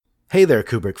Hey there,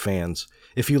 Kubrick fans.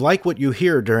 If you like what you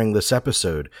hear during this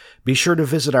episode, be sure to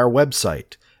visit our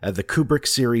website at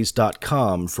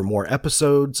thekubrickseries.com for more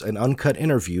episodes and uncut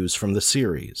interviews from the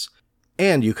series.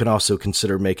 And you can also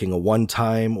consider making a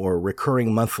one-time or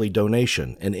recurring monthly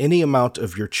donation in any amount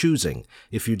of your choosing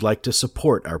if you'd like to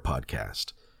support our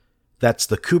podcast. That's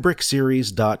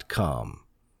thekubrickseries.com.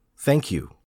 Thank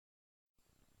you.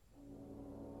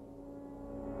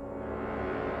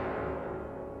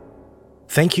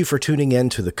 Thank you for tuning in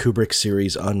to the Kubrick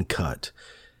series Uncut.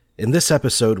 In this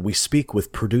episode, we speak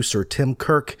with producer Tim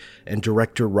Kirk and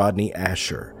director Rodney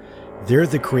Ascher. They're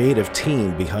the creative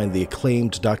team behind the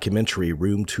acclaimed documentary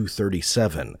Room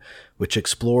 237, which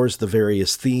explores the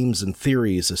various themes and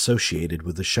theories associated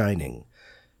with The Shining.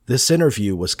 This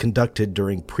interview was conducted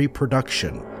during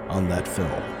pre-production on that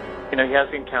film. He has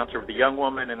the encounter with the young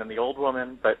woman and then the old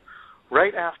woman, but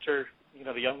right after,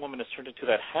 the young woman is turned into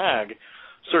that hag,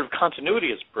 sort of continuity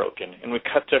is broken, and we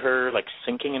cut to her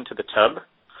sinking into the tub.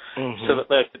 Mm-hmm. So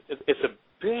that it's a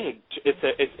big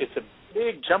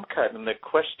jump cut, and the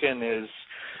question is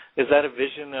that a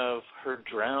vision of her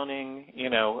drowning,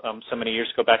 so many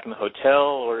years ago back in the hotel,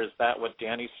 or is that what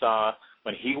Danny saw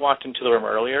when he walked into the room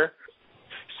earlier?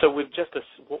 So with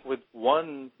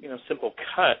one simple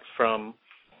cut from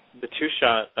the two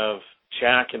shot of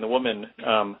Jack and the woman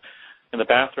in the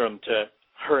bathroom to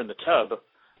her in the tub,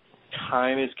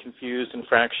 time is confused and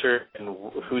fractured, and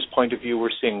whose point of view we're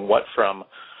seeing what from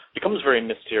becomes very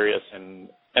mysterious and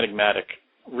enigmatic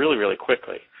really, really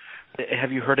quickly.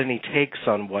 Have you heard any takes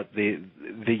on what the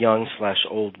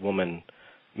young/old woman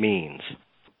means?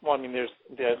 Well, there's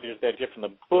the idea from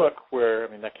the book where,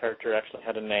 that character actually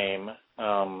had a name,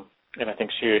 and I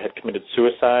think she had committed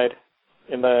suicide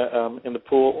in the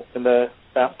pool, in the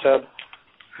bathtub.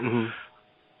 Mm-hmm.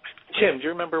 Tim, do you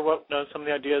remember what some of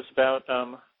the ideas about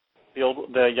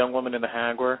the young woman and the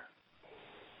hag were?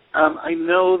 I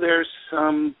know there's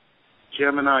some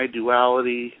Gemini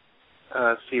duality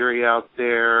theory out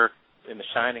there. In The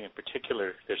Shining in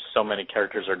particular, there's so many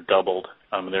characters are doubled.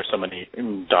 There's so many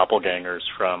doppelgangers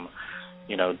from,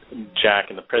 Jack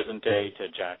in the present day to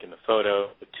Jack in the photo,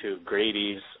 the two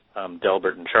Gradys,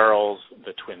 Delbert and Charles,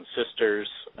 the twin sisters.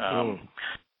 And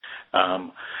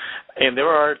there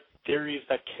are theories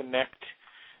that connect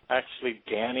actually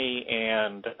Danny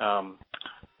and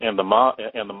the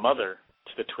mother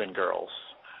to the twin girls.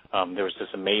 There was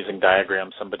this amazing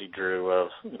diagram somebody drew of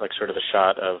sort of the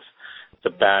shot of the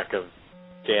back of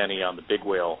Danny on the big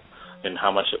wheel and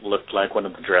how much it looked like one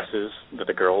of the dresses that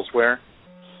the girls wear.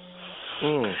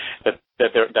 That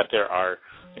there are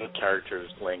characters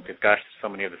linked. And gosh, so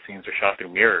many of the scenes are shot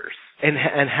through mirrors.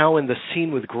 And how in the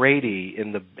scene with Grady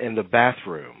in the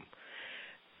bathroom,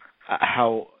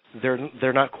 how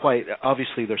they're not quite,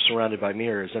 obviously they're surrounded by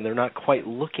mirrors and they're not quite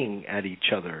looking at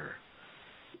each other.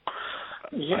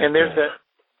 Yeah, and there's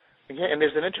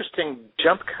an interesting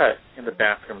jump cut in the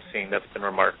bathroom scene that's been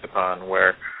remarked upon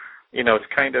where, it's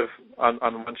kind of on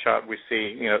one shot we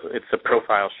see, it's a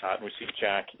profile shot and we see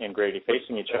Jack and Grady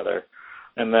facing each other,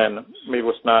 and then maybe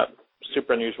what's not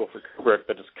super unusual for Kubrick,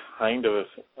 but it's kind of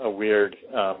a weird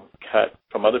cut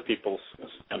from other people's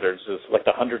standards, is like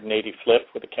the 180 flip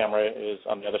where the camera is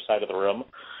on the other side of the room.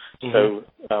 Mm-hmm.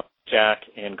 So Jack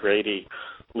and Grady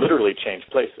literally change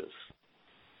places.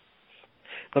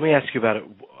 Let me ask you about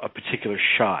a particular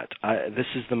shot. This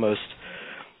is the most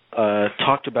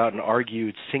talked about and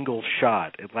argued single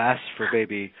shot. It lasts for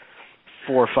maybe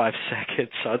 4 or 5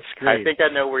 seconds on screen. I think I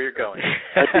know where you're going.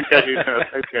 I think I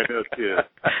know too.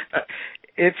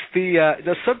 It's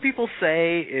the some people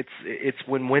say it's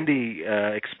when Wendy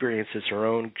experiences her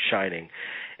own Shining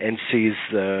and sees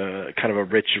the kind of a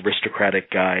rich aristocratic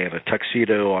guy in a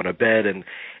tuxedo on a bed and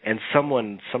some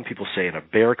people say in a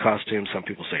bear costume, some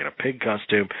people say in a pig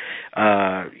costume,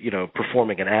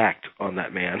 performing an act on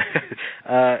that man.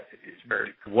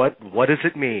 What does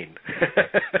it mean?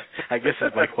 I guess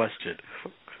that's my question.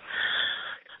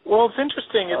 Well, it's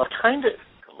interesting. It's kind of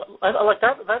I like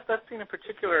that scene in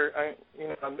particular.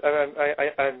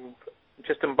 I'm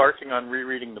just embarking on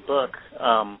rereading the book.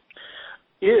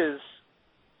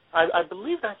 I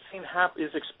believe that scene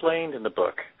is explained in the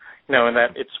book, and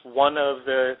that it's one of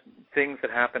the things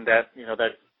that happened at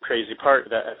that crazy part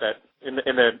that in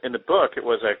the book it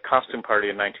was a costume party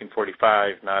in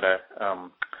 1945, not a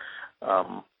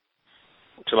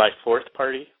July 4th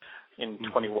party in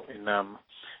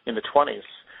the 20s.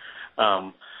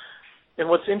 And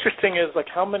what's interesting is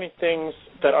how many things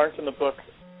that aren't in the book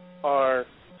are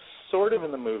sort of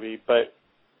in the movie, but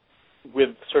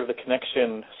with sort of the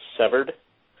connection severed.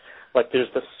 There's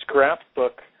the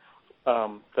scrapbook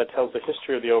that tells the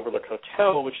history of the Overlook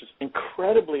Hotel, which is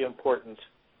incredibly important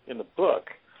in the book,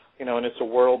 and it's a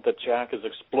world that Jack is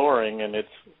exploring, and it's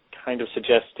kind of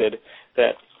suggested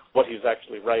that what he's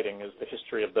actually writing is the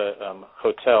history of the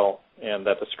hotel, and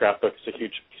that the scrapbook is a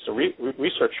huge piece of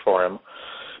research for him.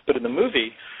 But in the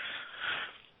movie,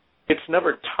 it's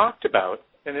never talked about,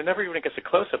 and it never even gets a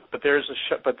close-up. But there's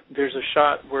a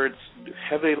shot where it's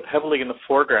heavily in the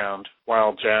foreground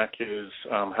while Jack is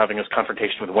having his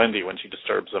confrontation with Wendy when she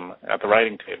disturbs him at the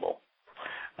writing table.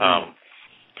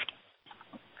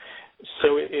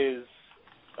 So it is.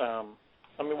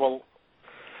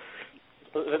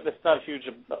 That's not a huge.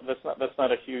 That's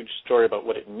not a huge story about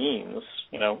what it means.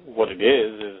 What it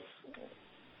is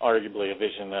arguably a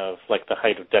vision of like the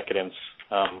height of decadence.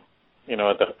 At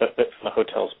the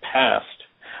hotel's past.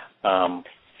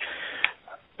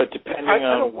 But depending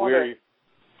on where.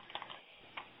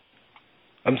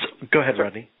 Go ahead,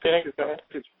 Rodney. Go ahead.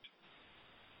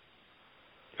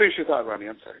 Finish your thought, Rodney.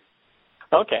 I'm sorry.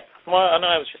 Okay. Well,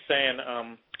 I was just saying,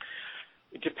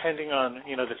 depending on,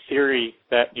 the theory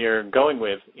that you're going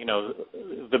with,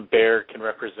 the bear can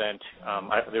represent,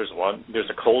 there's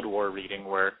a Cold War reading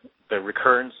where the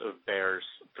recurrence of bears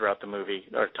throughout the movie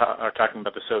are talking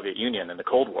about the Soviet Union and the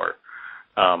Cold War.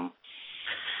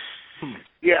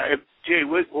 Yeah, Jay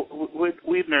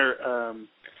Wiedner,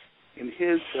 in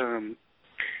his...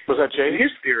 was that Jay? In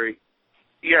his theory,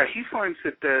 yeah, he finds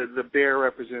that the bear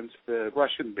represents the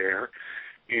Russian bear,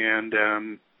 and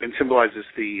symbolizes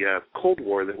the Cold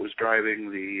War that was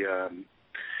driving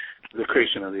the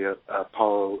creation of the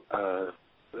Apollo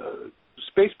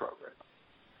space program.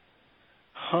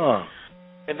 Huh.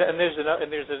 And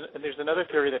there's another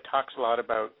theory that talks a lot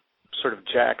about sort of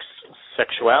Jack's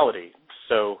sexuality.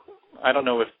 So I don't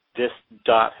know if this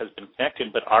dot has been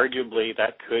connected, but arguably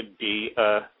that could be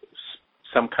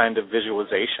some kind of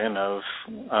visualization of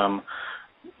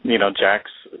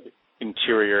Jack's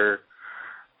interior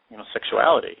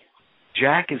sexuality.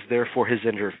 Jack is there for his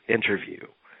interview,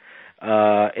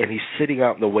 and he's sitting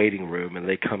out in the waiting room, and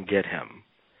they come get him.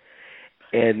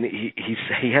 And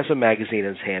he has a magazine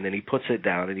in his hand, and he puts it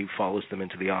down, and he follows them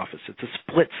into the office. It's a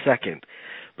split second,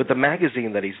 but the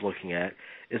magazine that he's looking at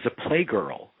is a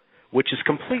Playgirl, which is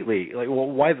completely like, well,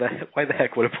 why the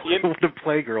heck would a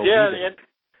Playgirl do that?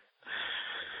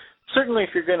 Certainly, if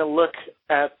you're going to look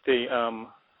at the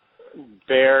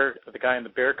the guy in the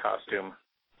bear costume,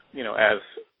 as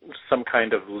some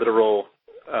kind of literal,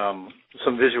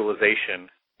 some visualization,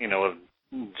 of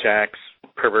Jack's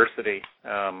perversity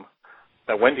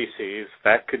that Wendy sees,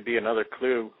 that could be another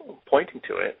clue pointing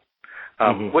to it.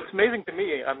 What's amazing to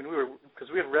me, because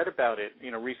we had read about it,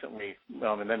 recently,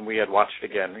 and then we had watched it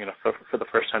again, for the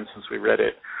first time since we read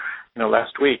it,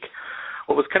 last week.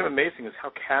 What was kind of amazing is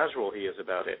how casual he is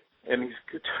about it, and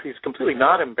he's completely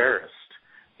not embarrassed.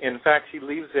 In fact, he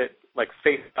leaves it like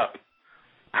face up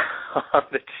on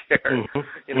the chair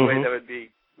in a way that would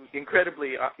be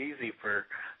incredibly easy for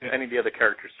any of the other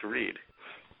characters to read.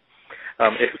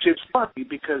 Which is funny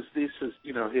because this is,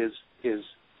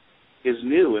 his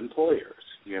new employers,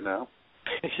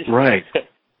 Right.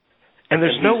 And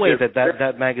there's no way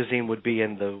that magazine would be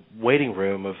in the waiting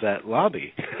room of that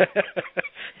lobby.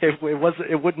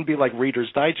 It wouldn't be like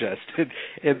Reader's Digest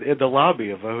in the lobby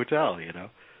of a hotel,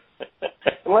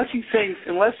 Unless he's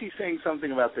saying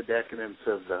something about the decadence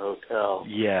of the hotel.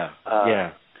 Yeah.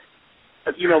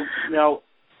 Now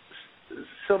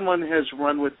someone has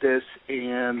run with this,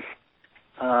 and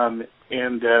I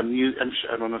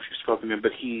don't know if you've spoken to him,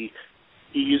 but he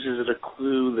uses it a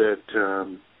clue that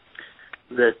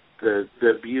the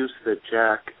abuse that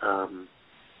Jack,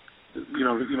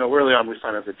 early on we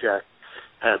find out that Jack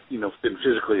had, been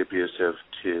physically abusive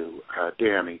to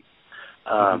Danny.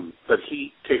 But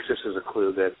he takes this as a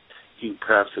clue that he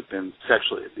perhaps had been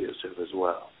sexually abusive as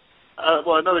well.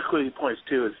 Another clue he points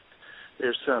to is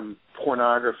there's some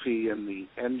pornography in the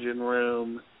engine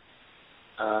room.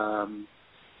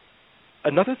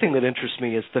 Another thing that interests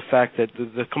me is the fact that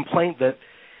the complaint that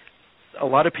a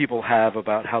lot of people have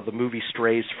about how the movie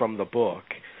strays from the book,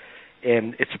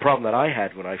 and it's a problem that I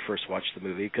had when I first watched the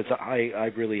movie because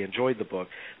I really enjoyed the book.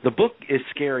 The book is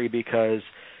scary because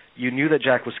you knew that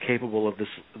Jack was capable of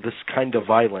this kind of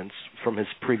violence from his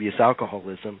previous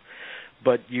alcoholism,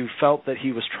 but you felt that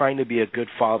he was trying to be a good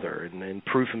father and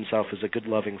prove himself as a good,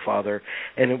 loving father,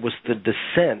 and it was the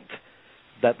descent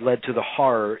that led to the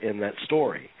horror in that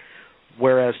story.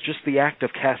 Whereas just the act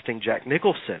of casting Jack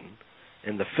Nicholson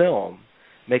in the film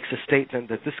makes a statement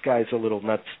that this guy's a little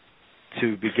nuts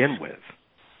to begin with.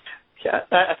 Yeah,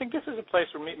 I think this is a place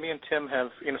where me and Tim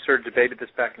have sort of debated this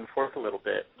back and forth a little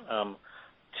bit.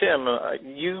 Tim,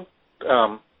 you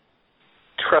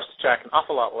trust Jack an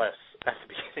awful lot less at the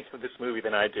beginning of this movie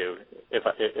than I do,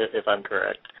 if I'm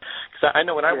correct. Because I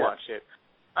know when I watch it,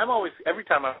 every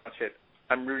time I watch it,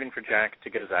 I'm rooting for Jack to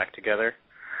get his act together,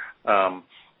 and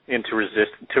to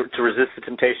resist the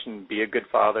temptation, be a good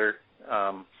father,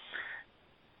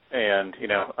 and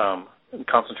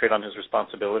concentrate on his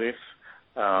responsibilities.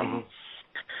 So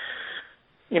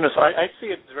I see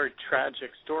it as a very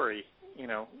tragic story.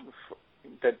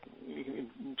 That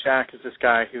Jack is this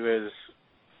guy who has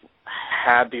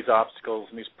had these obstacles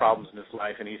and these problems in his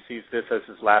life, and he sees this as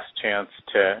his last chance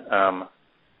to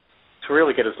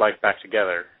really get his life back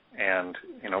together. And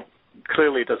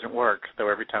clearly it doesn't work, though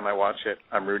every time I watch it,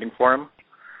 I'm rooting for him.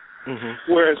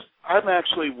 Mm-hmm. Whereas I'm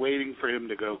actually waiting for him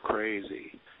to go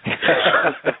crazy.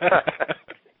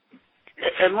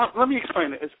 And let me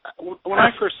explain it. When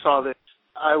I first saw this,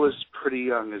 I was pretty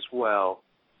young as well,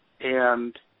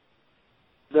 and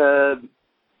I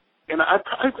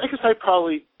guess I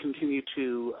probably continue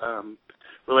to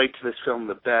relate to this film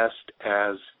the best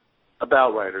as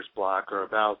about writer's block or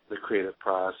about the creative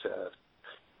process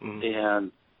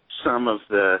and some of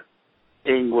the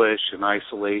anguish and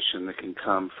isolation that can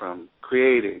come from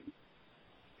creating.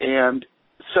 And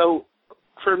so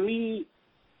for me,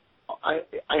 I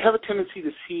have a tendency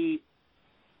to see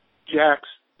Jack's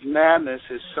madness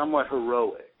as somewhat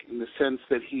heroic in the sense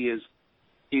that he's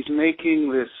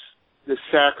making this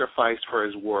sacrifice for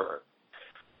his work.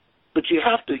 But you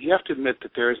have to admit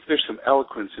that there's some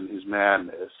eloquence in his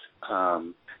madness,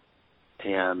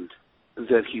 and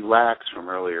that he lacks from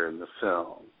earlier in the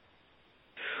film.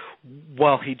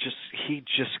 Well, he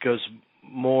just goes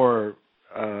more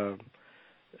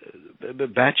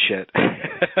batshit.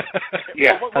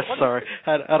 Yeah. Sorry,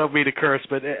 I don't mean to curse,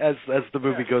 but as the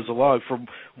movie goes along, from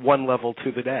one level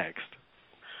to the next.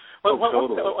 Well,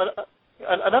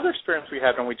 another experience we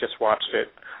had when we just watched it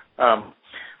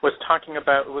was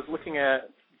looking at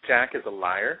Jack as a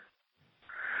liar.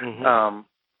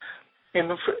 And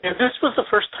this was the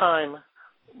first time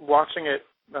watching it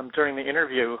during the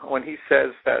interview when he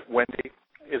says that Wendy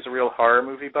is a real horror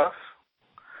movie buff.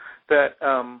 That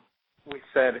we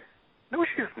said, no,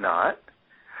 she's not.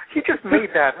 He just made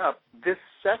that up this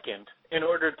second in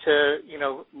order to,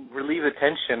 relieve the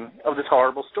tension of this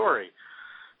horrible story.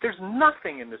 There's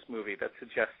nothing in this movie that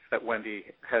suggests that Wendy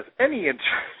has any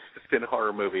interest in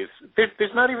horror movies.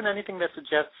 There's not even anything that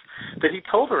suggests that he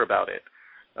told her about it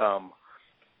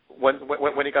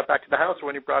when he got back to the house or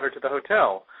when he brought her to the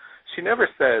hotel. She never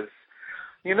says,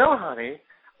 honey,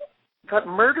 that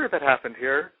murder that happened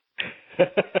here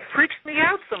freaks me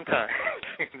out sometimes.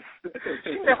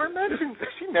 She never mentions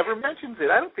it.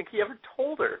 I don't think he ever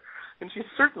told her. And she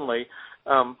certainly,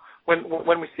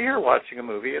 when we see her watching a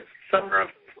movie, it's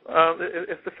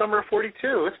the summer of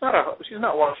 '42. She's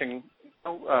not watching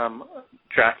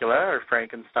Dracula or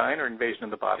Frankenstein or Invasion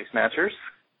of the Body Snatchers.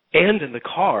 And in the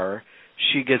car,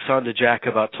 she gets on to Jack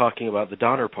about talking about the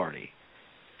Donner Party.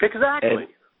 Exactly. And,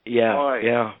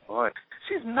 yeah. Boy.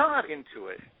 She's not into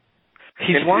it.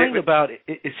 He's lying about.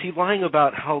 Is he lying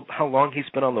about how long he's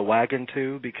been on the wagon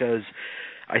too? Because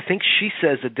I think she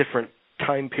says a different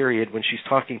time period when she's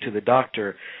talking to the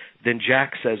doctor than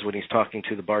Jack says when he's talking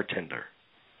to the bartender.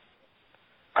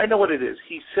 I know what it is.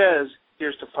 He says,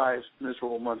 here's to 5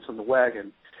 miserable months on the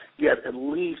wagon, yet at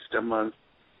least a month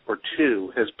or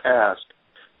two has passed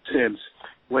since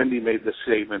Wendy made the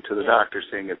statement to the doctor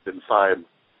saying it's been 5.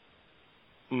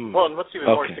 Well, and what's even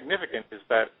more significant is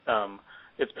that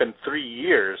it's been 3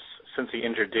 years since he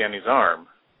injured Danny's arm.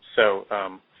 So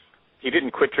he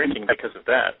didn't quit drinking because of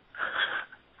that.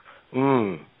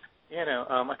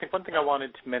 I think one thing I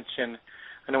wanted to mention,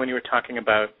 I know when you were talking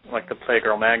about like the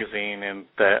Playgirl magazine and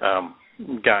the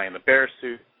guy in the bear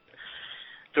suit,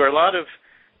 there are a lot of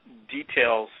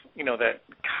details, that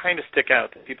kind of stick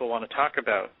out that people want to talk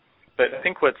about. But I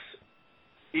think what's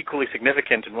equally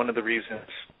significant and one of the reasons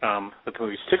that the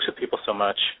movie sticks with people so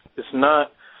much is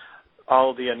not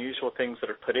all the unusual things that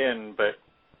are put in, but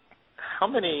how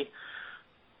many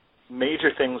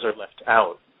major things are left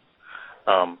out.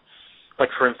 Like,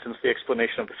 for instance, the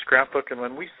explanation of the scrapbook. And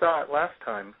when we saw it last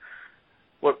time,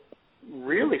 what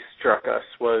really struck us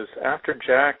was after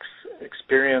Jack's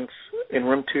experience in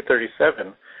room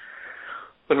 237,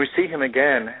 when we see him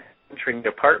again entering the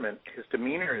apartment, his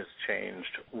demeanor has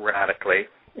changed radically,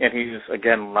 and he's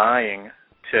again lying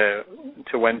to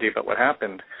Wendy about what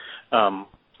happened.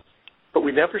 But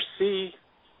we never see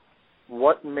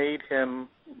what made him.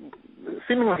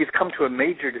 Seemingly, he's come to a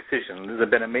major decision. There's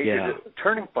been a major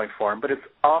turning point for him, but it's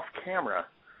off camera,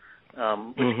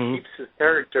 which keeps his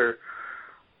character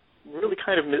really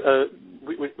kind of,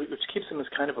 which keeps him as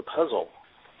kind of a puzzle.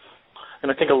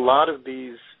 And I think a lot of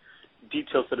these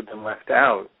details that have been left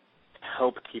out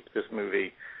help keep this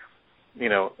movie,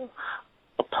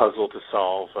 a puzzle to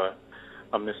solve,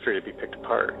 a mystery to be picked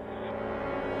apart.